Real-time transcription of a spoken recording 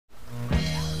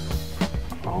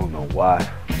don't know why.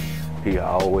 He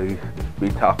always be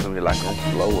talking to me like I'm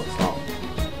slow or something.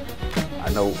 I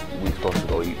know we supposed to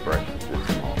go eat breakfast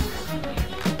this morning.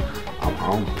 I'm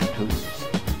hungry too.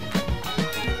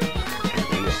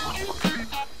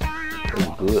 It's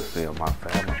good seeing my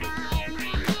family.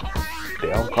 They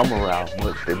don't come around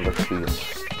much. They must feel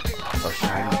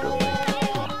ashamed of me.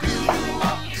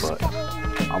 But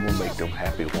I'm gonna make them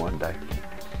happy one day.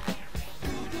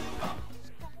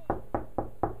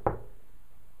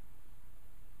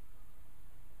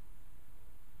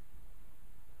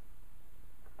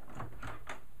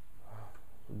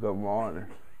 Good morning.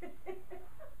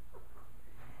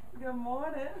 Good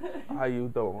morning. How you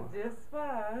doing? Just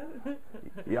fine.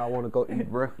 Y'all want to go eat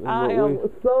breakfast? I am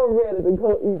so ready to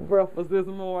go eat breakfast this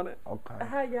morning. Okay.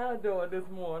 How y'all doing this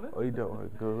morning? Oh, you doing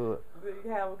good? Did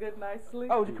you have a good night's sleep?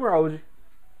 OG, come here, OG.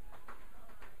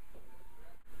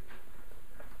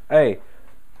 Hey,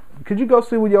 could you go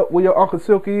see where your Uncle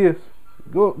Silky is?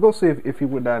 Go see if he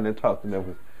went down there and talked to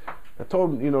them. I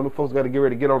told him, the folks got to get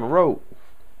ready to get on the road.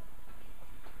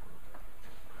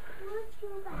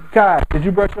 Kai, did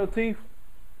you brush your teeth?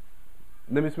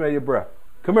 Let me smell your breath.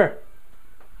 Come here.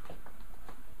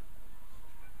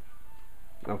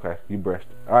 Okay, you brushed.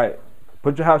 All right,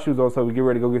 put your house shoes on so we get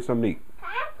ready to go get something to eat.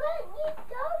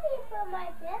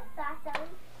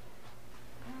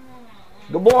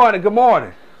 Good morning, good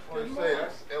morning.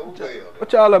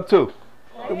 What y'all up to?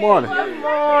 Good morning. Good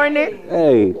morning.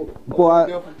 Hey, boy.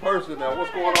 Different person now.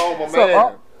 What's going on, my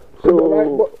man?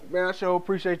 So, man, I sure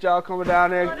appreciate y'all coming down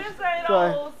there. This ain't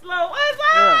old slow. What's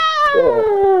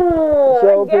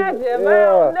So, I got you.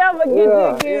 I'll never get you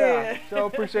again. So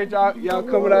appreciate y'all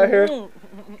coming out here,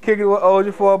 kicking with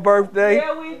OJ for her birthday.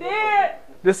 Yeah, we did.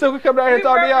 Did Silky come down here and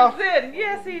talk to y'all?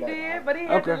 Yes, he did, but he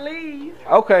had to leave.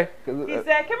 Okay. He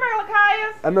said, "Come here,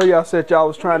 Lakias." I know y'all said y'all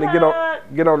was trying to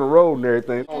get on the road and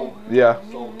everything. Yeah.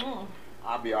 So,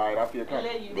 I'll be all right. I feel kind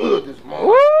of good this morning.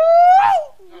 Woo!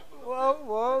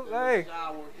 Whoa, hey.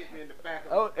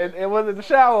 Oh, and was it the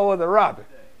shower or was it Robin?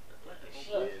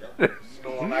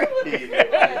 Snoring like a kid.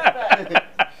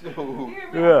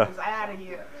 Yeah. Out of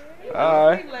here. All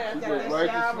right. She went right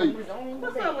to sleep.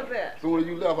 What's up with that? So when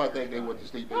you left, I think they went to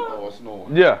sleep. They all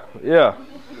snoring. Yeah.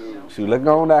 Shoot, let's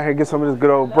go on down here and get some of this good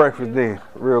old breakfast then,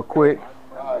 real quick.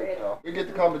 All right, y'all. We get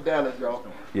to come to Dallas, y'all.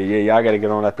 Yeah, y'all got to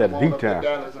get on out there to Come on deep up to town.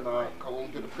 Dallas and come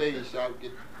on to the fade shop.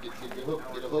 Get a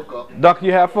hookup. Duck,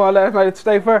 you have fun last night at the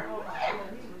State Fair?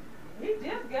 He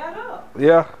just got up.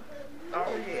 Yeah. Oh,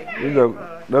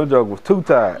 yeah. Them joke was too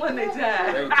tired. When they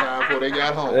tired. Every time before they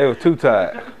got home. They were too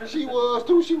tired. She was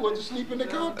too. She went to sleep in the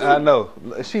car too. I know.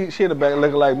 She in the back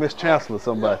looking like Miss Chancellor or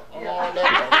somebody.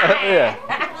 Yeah.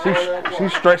 She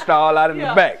stretched all out in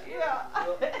the back. Yeah.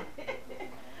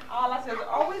 All I said is,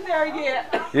 "Are we there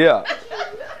yet?" Yeah.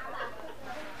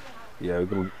 Yeah, we're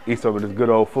gonna eat some of this good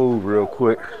old food real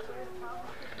quick.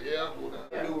 Yeah.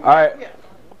 All right.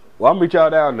 Well, I'll meet y'all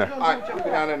down there. All right. We'll be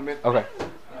down there in a minute. Okay.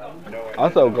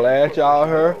 I'm so glad y'all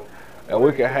here and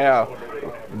we can have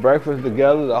breakfast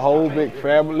together, the whole big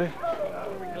family.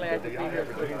 Glad to be here.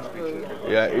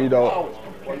 Yeah,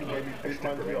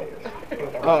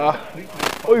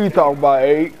 what you talking about,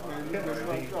 Abe?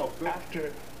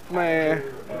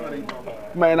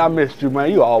 Man, I missed you,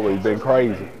 man. You always been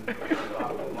crazy.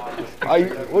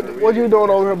 What you doing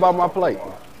over here by my plate?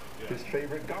 His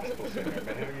favorite gospel singer,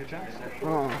 Mahalia Jackson.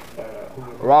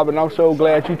 Robin, I'm so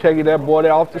glad you taking that boy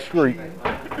there off the street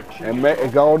and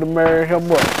going to marry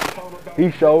him up.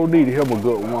 He sure needed him a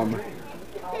good woman.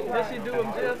 Did she do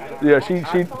him justice? Yeah,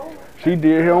 she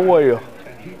did him well.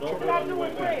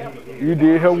 You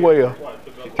did him well.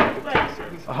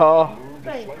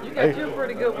 You got you a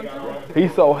pretty good one too.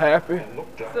 He's so happy.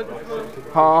 Silky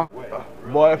Smoove. Huh?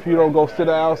 Boy, if you don't go sit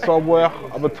down somewhere,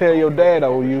 I'm going to tell your dad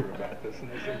on you.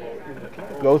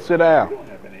 Go sit down.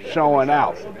 Showing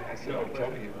out.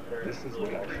 This is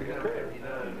what actually occurred.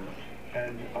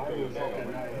 And I was,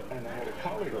 and I had a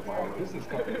colleague of mine, a business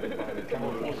colleague of mine that came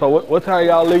over. So what time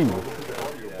y'all leaving? As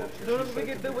soon as we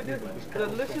get through with this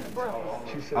delicious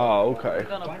breakfast, Oh, okay. we're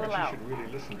gonna pull out.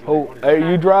 Oh, hey,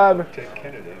 you driving? Ted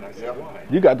Kennedy, and I said, why?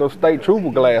 You got those state trooper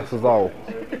glasses on.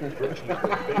 What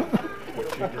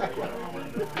you described.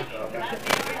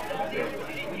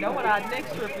 You know what our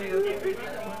next trip is?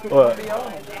 What? Be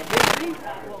on it.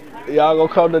 Y'all gonna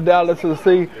come to Dallas and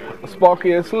see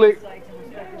Sparky and Slick?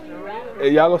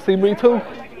 And y'all gonna see me too? I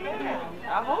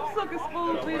hope Silky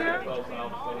Smoove be there.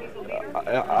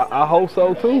 I hope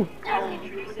so too.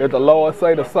 If the Lord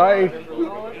say the same.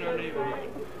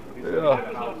 Yeah.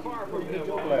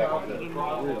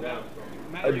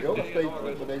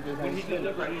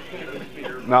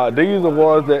 Now these are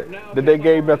ones that they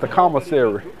gave me at the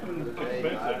commissary.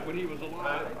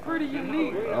 pretty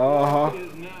unique. Uh-huh.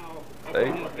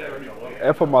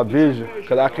 And for my vision,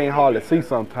 because I can't hardly see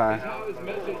sometimes.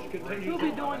 You'll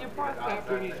be doing your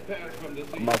process.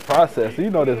 My process, you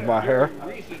know this is my hair.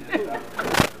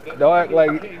 Don't act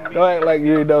like you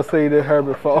ain't never seen this hair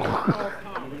before.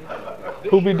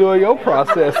 Who be doing your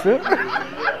processing?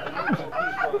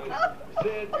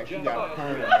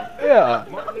 Yeah.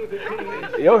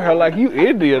 Your hair like you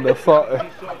Indian or something.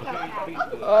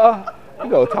 You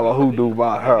gonna talk about who do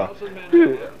my hair.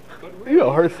 You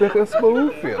know her Silky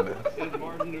Smoove feeling.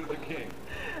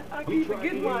 I keep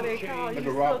forgetting why they call you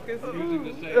Silky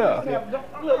Smoove.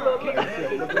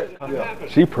 Yeah.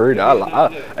 She pretty.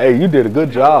 Hey, you did a good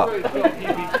job. Did he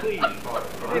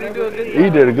do a good job? He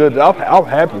did a good job. I'm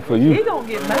happy for you. He gonna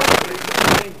get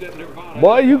mad.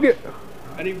 Boy, you get.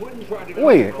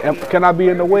 When? Can I be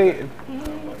in the wedding?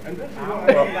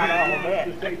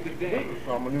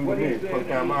 Something new to me. First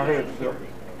time I heard it.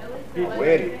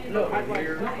 Wedding.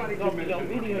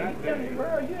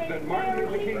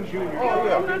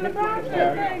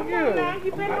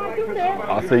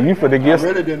 I said, you finna get. I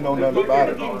really didn't know nothing about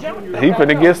it. He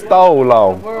finna get stole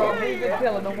on. World, he been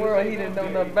telling the world he didn't know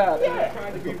nothing about it.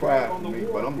 It's a surprise to me,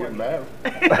 but I'm getting married.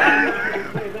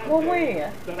 Well, when?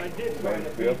 Man,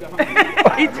 Phil.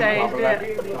 He changed that.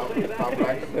 I'm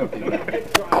like Silky.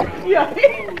 Yeah.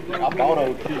 I bought her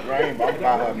a cheap ring, but I'm gonna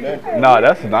buy her a necklace. Nah,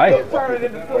 that's nice. Turn it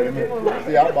into Wait a Silky minute. Smoove.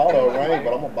 See, I bought her a ring,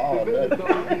 but I'm gonna buy her a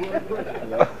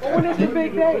necklace. When is your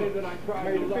big day?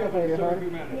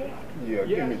 Yeah,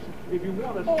 give me some.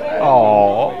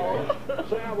 Oh.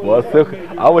 Well, Silky,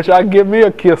 I wish I could give me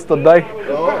a kiss today.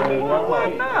 Why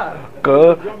not?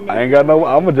 Cause I ain't got no.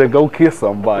 I'ma just go kiss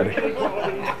somebody.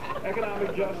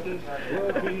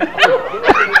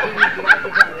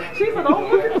 She said, don't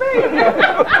look at me.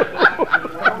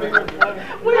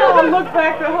 We all look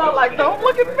back to her like, don't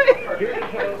look at me.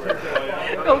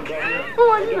 Okay.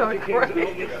 Boy, you know it's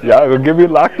crazy. Y'all gonna get me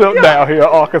locked up down here in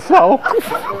Arkansas.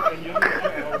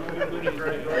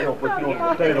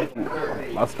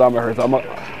 My stomach hurts. I'm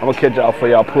gonna catch y'all for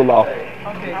y'all pull off.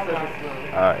 Okay, so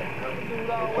Alright.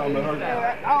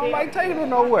 I don't like taking him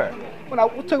nowhere. When I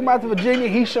took him out to Virginia,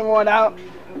 he showing out.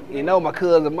 You know, my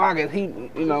cousin Marcus, he,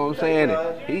 you know what I'm saying? I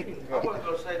wasn't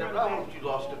gonna say that, but I hope you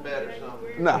lost a bet or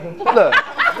something. Nah, look.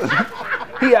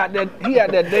 he out there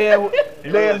dancing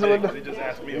with the. He just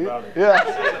asked me about it. Yeah. At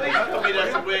least tell me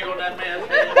that's a wig on that man's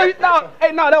head.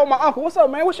 Hey, no, that was my uncle. What's up,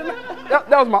 man? What's your name? That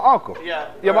was my uncle. Yeah.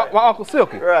 Yeah, right. my uncle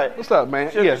Silky. Right. What's up,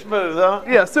 man? Silky Yeah. Smoove, huh?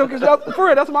 Yeah, Silky. For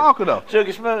real, that's my uncle though.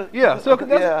 Silky Smoove? Yeah, Silky.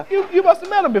 Yeah. You must have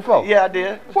met him before. Yeah, I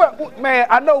did. Well, man,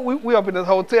 I know we up in this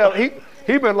hotel.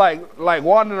 He been like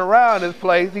wandering around this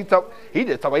place. He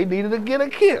just told me he needed to get a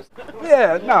kiss.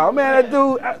 Yeah, no, man, that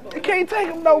dude, I can't take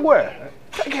him nowhere.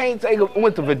 I can't take him.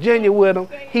 Went to Virginia with him.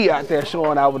 He out there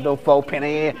showing out with them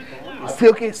 4-penny in.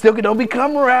 Silky, don't be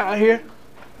coming around here.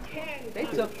 they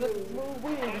took Silky Smoove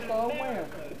wig and started wearing it.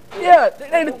 Yeah,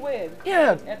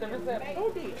 yeah. At the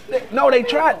reception. They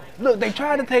tried. Look, they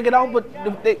tried to take it off, but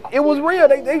it was real.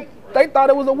 They thought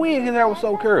it was a wig. His hair was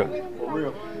so curly. For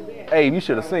real. Hey, you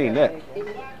should have seen that.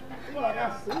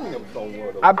 I seen him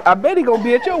somewhere though. I bet he gonna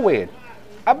be at your wedding.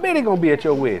 I bet he gonna be at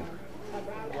your wedding.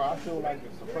 Well, I feel like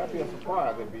it's probably a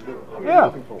surprise if he do. Yeah.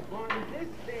 Looking for.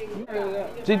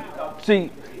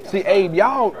 See, Abe,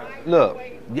 y'all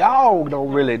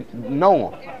don't really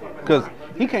know him, cause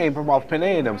he came from off Penn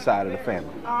A&M side of the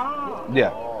family.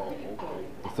 Yeah.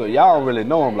 So y'all don't really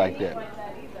know him like that.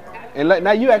 And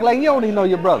now you act like you don't even know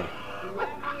your brother.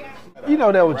 You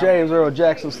know that was James Earl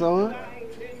Jackson's son.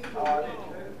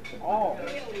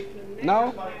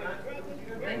 No?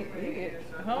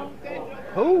 Huh?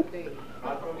 Who?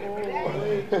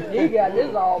 He got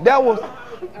this all.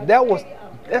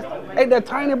 Ain't that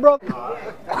tiny brother? I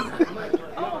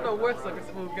don't know where Silky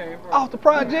Smoove came from. Off the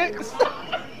projects.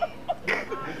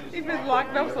 He been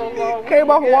locked up so long. Came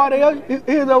off of water.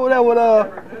 He was over there with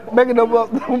making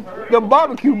them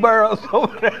barbecue barrels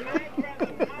over there.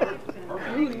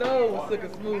 You know where Silky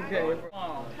Smoove came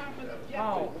from.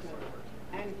 Oh.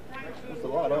 There's a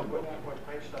lot of them.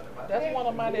 That's one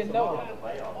of mine that know.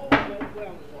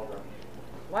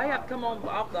 Why you have to come on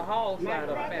off the hall side of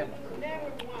the family?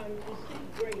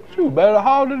 Shoot, better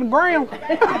haul than the ground.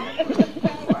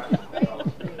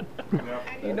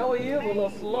 You know he is a little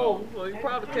slow, so he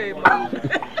probably came out.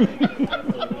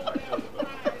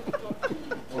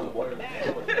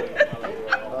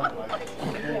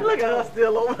 Look at her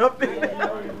still over up in there.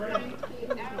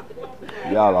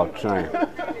 Y'all off the chain.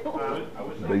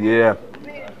 But yeah,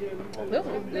 This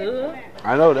was good.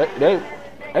 I know they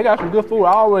got some good food.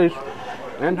 I always,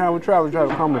 anytime we travel, we try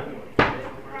to come and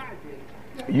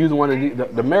use one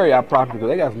of the Marriott properties because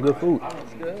they got some good food.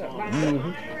 It's good.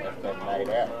 That's like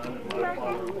that.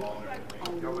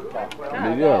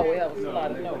 Yeah. We have a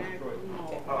slot of no.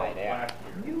 Like that.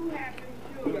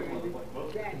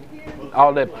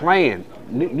 All that playing.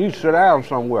 You sit down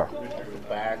somewhere.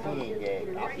 Fast, he ain't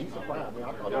get. He surprised me. I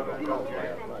thought he was going to go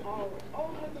fast.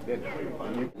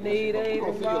 Need a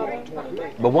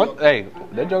But one, hey,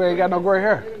 that joke ain't got no gray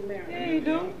hair. Yeah, you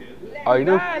do. Oh, you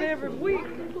do? He died every week.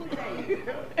 He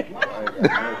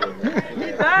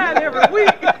died every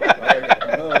week.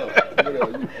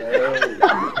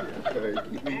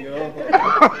 Keep me young.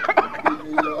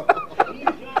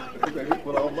 He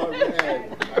put on my bag.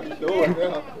 I can show it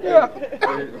now. Yeah.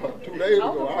 2 days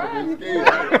ago, I was scared. I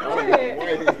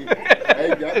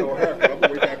ain't got no hair. I'm going to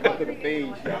wait till I come to the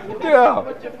beige shop. Yeah.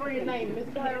 What's your friend's name? Miss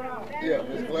Clara? Yeah,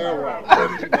 Miss Clara.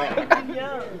 She's not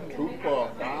Young. too far.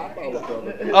 $5 of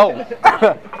it. Oh.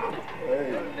 Hey.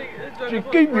 She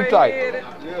keep you tight. Yeah.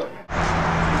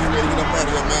 He's ready to get up out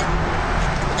of here, man.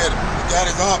 Look at him. He got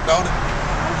his arm, don't he?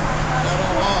 Got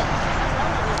on arm.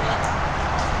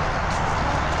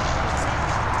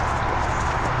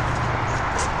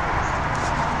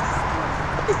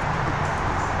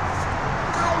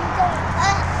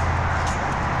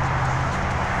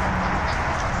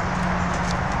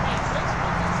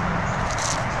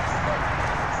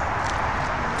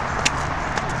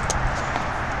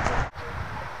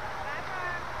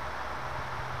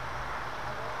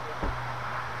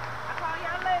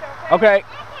 Okay.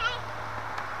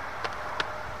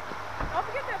 Don't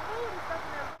forget that food and stuff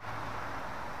in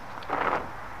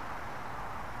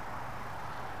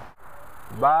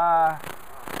there. Bye.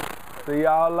 See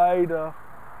y'all later.